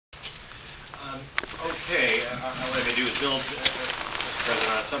Okay, what I'm going to do is build, Mr.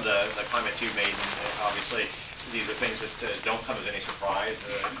 President, on some of the comments you made. And obviously, these are things that don't come as any surprise,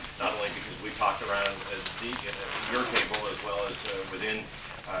 not only because we've talked around your table as well as within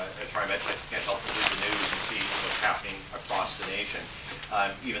TriMet. I can't help but read the news and see what's happening across the nation.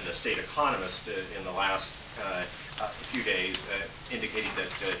 Even the state economist in the last few days indicating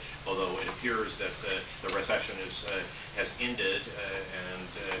that although it appears that the recession has ended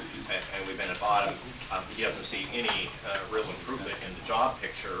and we've been at bottom, he doesn't see any real improvement in the job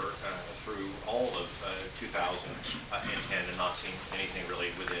picture through all of 2010 and not seeing anything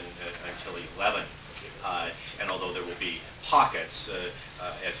really within until 11. And although there will be pockets,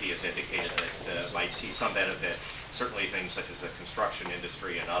 as he has indicated, that might see some benefit, certainly things such as the construction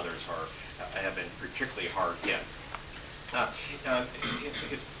industry and others have been particularly hard hit.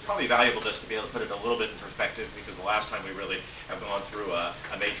 It's probably valuable just to be able to put it a little bit in perspective, because the last time we really have gone through a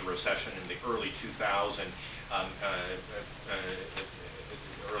major recession in the early 2000s,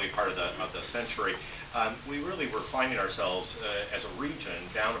 early part of the century, we really were finding ourselves as a region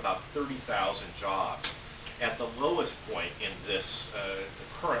down about 30,000 jobs. At the lowest point in this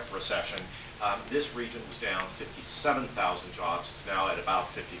current recession, this region was down 57,000 jobs. It's now at about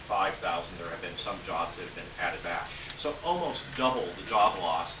 55,000. There have been some jobs that have been added back. So almost double the job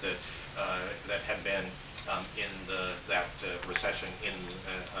loss that had been in that recession in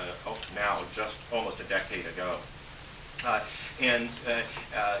now just almost a decade ago. And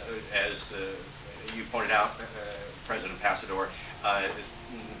as you pointed out, President Passador,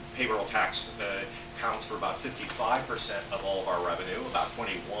 payroll tax counts for about 55% of all of our revenue, about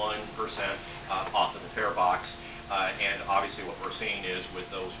 21% off of the fare box. And obviously what we're seeing is with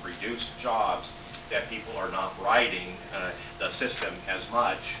those reduced jobs that people are not riding the system as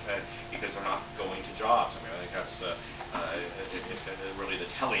much because they're not going to jobs. I mean, I think that's really the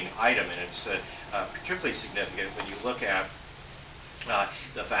telling item, and it's particularly significant when you look at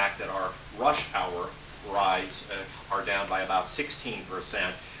the fact that our rush hour rides are down by about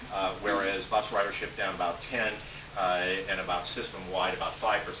 16%, whereas bus ridership down about 10%, and about system-wide about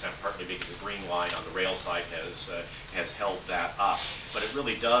 5%, partly because the green line on the rail side has held that up. But it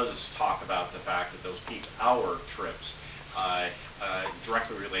really does talk about the fact that those peak hour trips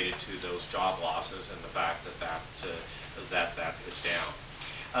directly related to those job losses and the fact that is down.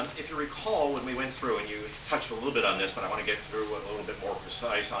 If you recall, when we went through, and you touched a little bit on this, but I want to get through a little bit more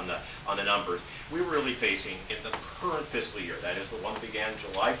precise on the numbers, we were really facing in the current fiscal year, that is the one that began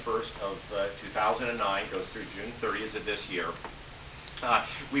July 1st of 2009, goes through June 30th of this year,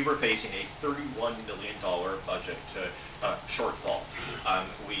 we were facing a $31 million budget shortfall.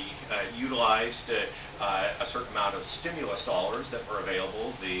 We utilized a certain amount of stimulus dollars that were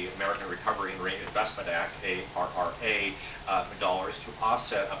available, the American Recovery and Reinvestment Act, ARRA, dollars to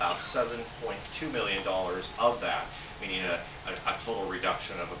offset about $7.2 million of that, meaning a total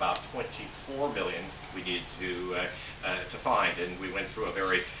reduction of about $24 million we needed to find. And we went through a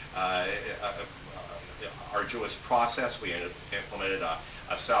very arduous process. We implemented a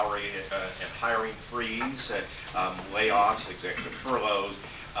salary and hiring freeze, layoffs, executive furloughs,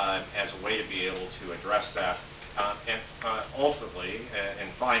 as a way to be able to address that. And ultimately, and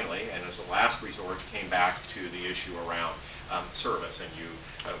finally, and as a last resort, came back to the issue around service. And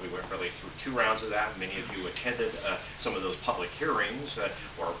we went really through 2 rounds of that. Many of you attended some of those public hearings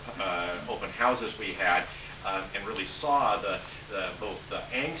or open houses we had, and really saw both the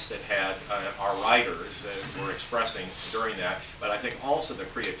angst that had our riders were expressing during that, but I think also the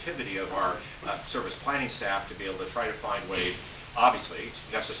creativity of our service planning staff to be able to try to find ways. Obviously, it's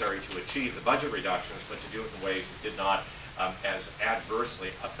necessary to achieve the budget reductions, but to do it in ways that did not as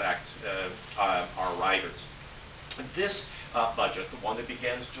adversely affect our riders. This budget, the one that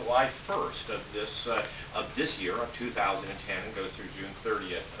begins July 1st of this year, of 2010, and goes through June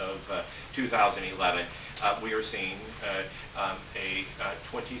 30th of 2011, we are seeing a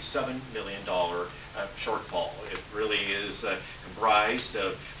 $27 million shortfall. It really is comprised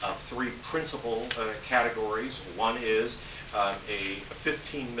of 3 principal categories. One is a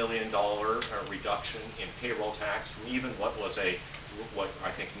 $15 million reduction in payroll tax from even what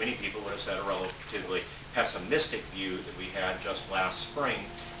I think many people would have said a relatively pessimistic view that we had just last spring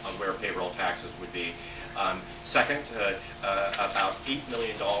on where payroll taxes would be. Second, about $8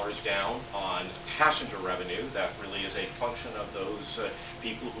 million down on passenger revenue. That really is a function of those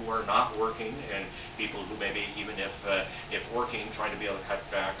people who are not working and people who maybe even if working, trying to be able to cut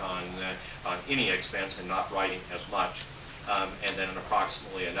back on any expense and not riding as much. And then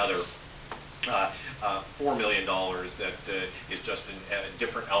approximately another $4 million that is just in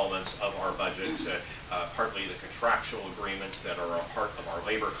different elements of our budget, partly the contractual agreements that are a part of our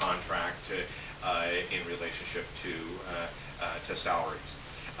labor contract in relationship to salaries.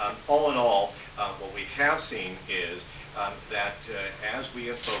 All in all, what we have seen is that as we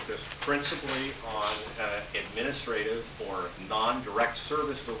have focused principally on administrative or non-direct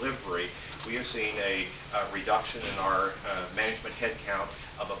service delivery, we have seen a reduction in our management headcount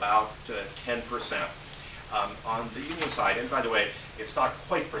of about 10%. On the union side, and by the way, it's not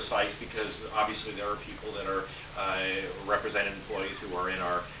quite precise because obviously there are people that are represented employees who are in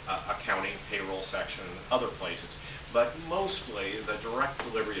our accounting, payroll section, and other places. But mostly the direct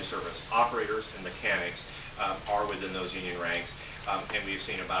delivery of service, operators and mechanics, are within those union ranks, and we've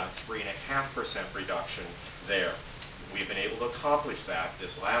seen about a 3.5% reduction there. We've been able to accomplish that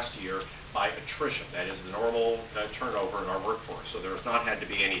this last year by attrition. That is the normal turnover in our workforce. So there has not had to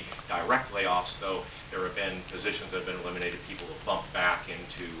be any direct layoffs, though there have been positions that have been eliminated. People have bumped back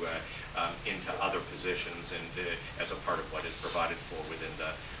into other positions, and as a part of what is provided for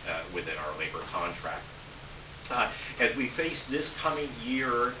within our labor contract. As we face this coming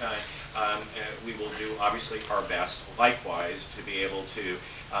year, we will do obviously our best, likewise, to be able to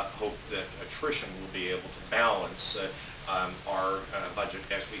hope that attrition will be able to balance our budget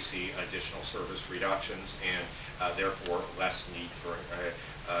as we see additional service reductions and therefore less need for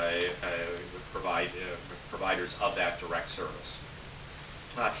providers of that direct service.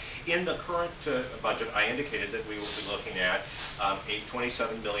 In the current budget, I indicated that we will be looking at a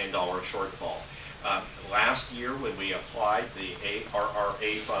 $27 million shortfall. Last year, when we applied the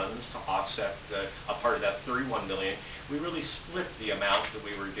RRA funds to offset a part of that $31 million, we really split the amount that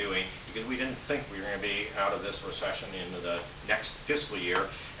we were doing because we didn't think we were going to be out of this recession into the next fiscal year.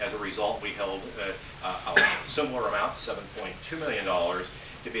 As a result, we held a similar amount, $7.2 million,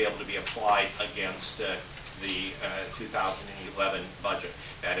 to be able to be applied against the 2011 budget.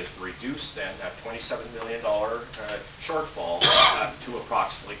 That is reduced then that $27 million shortfall to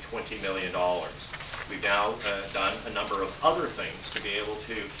approximately $20 million. We've now done a number of other things to be able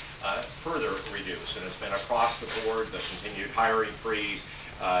to further reduce, and it's been across the board, the continued hiring freeze,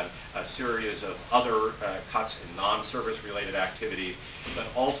 a series of other cuts in non-service related activities, but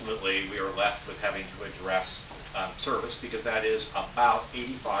ultimately we are left with having to address service, because that is about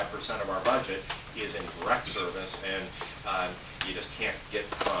 85% of our budget is in direct service, and you just can't get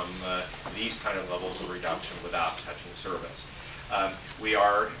from these kind of levels of reduction without touching service. We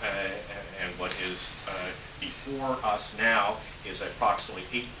are, and what is before us now is approximately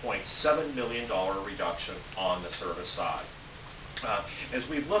 $8.7 million reduction on the service side. As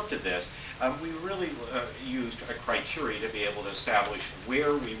we've looked at this, we really used a criteria to be able to establish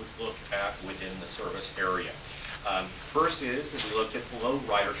where we would look at within the service area. First is that we looked at low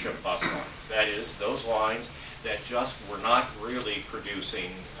ridership bus lines. That is, those lines that just were not really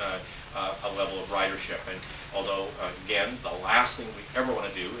producing a level of ridership. And although, again, the last thing we ever want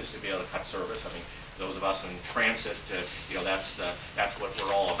to do is to be able to cut service. I mean, those of us in transit, that's what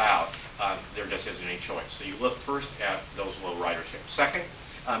we're all about. There just isn't any choice. So you look first at those low ridership. Second,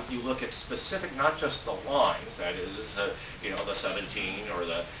 you look at specific, not just the lines, that is, the 17 or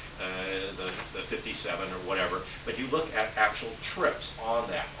the 57 or whatever, but you look at actual trips on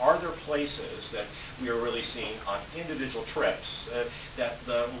that. Are there places that we are really seeing on individual trips that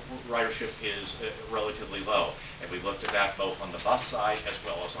the ridership is relatively low? And we looked at that both on the bus side as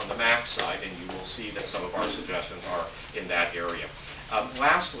well as on the MAX side, and you will see that some of our suggestions are in that area.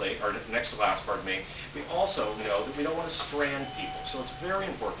 Lastly, or next to last, pardon me, we also know that we don't want to strand people. So it's very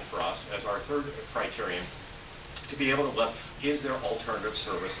important for us, as our third criterion, to be able to look, is there alternative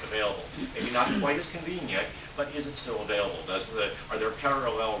service available? Maybe not quite as convenient, but is it still available? Are there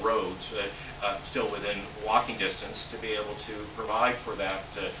parallel roads still within walking distance to be able to provide for that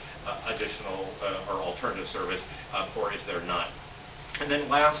additional or alternative service, or is there none? And then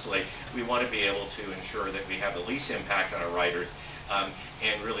lastly, we want to be able to ensure that we have the least impact on our riders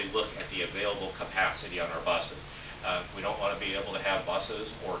and really look at the available capacity on our buses. We don't want to be able to have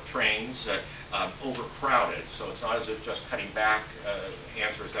buses or trains overcrowded, so it's not as if just cutting back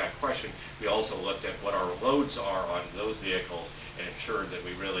answers that question. We also looked at what our loads are on those vehicles and ensured that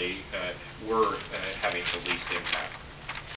we really were having the least impact.